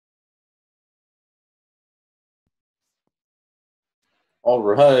All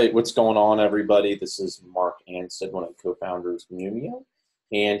right, what's going on, everybody? This is Mark Ansid, one of the co-founders of Numio,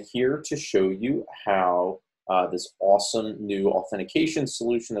 and here to show you how this awesome new authentication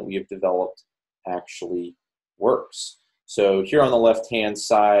solution that we have developed actually works. So here on the left-hand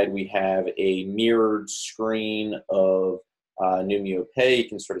side, we have a mirrored screen of Numio Pay. You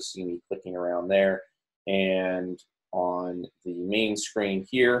can sort of see me clicking around there. And on the main screen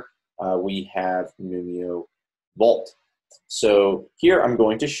here, we have Numio Vault. So here I'm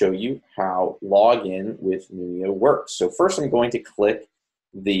going to show you how login with Numio works. So first I'm going to click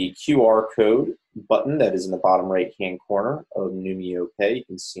the QR code button that is in the bottom right-hand corner of Numio Pay. You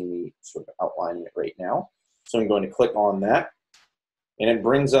can see me sort of outlining it right now. So I'm going to click on that, and it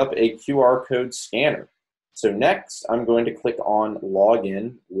brings up a QR code scanner. So next I'm going to click on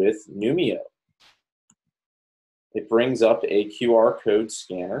Login with Numio. It brings up a QR code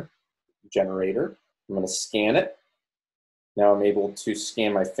scanner generator. I'm going to scan it. Now I'm able to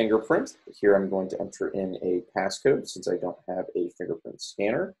scan my fingerprint. Here I'm going to enter in a passcode since I don't have a fingerprint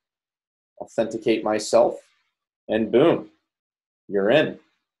scanner. Authenticate myself, and boom, you're in.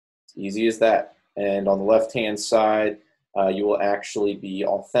 It's easy as that. And on the left-hand side, you will actually be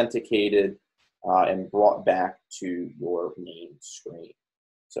authenticated and brought back to your main screen.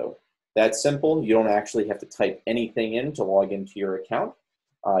 So that's simple. You don't actually have to type anything in to log into your account.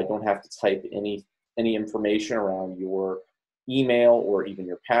 You don't have to type any information around your email or even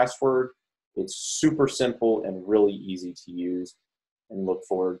your password. It's super simple and really easy to use, and look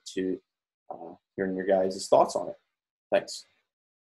forward to hearing your guys' thoughts on it. Thanks.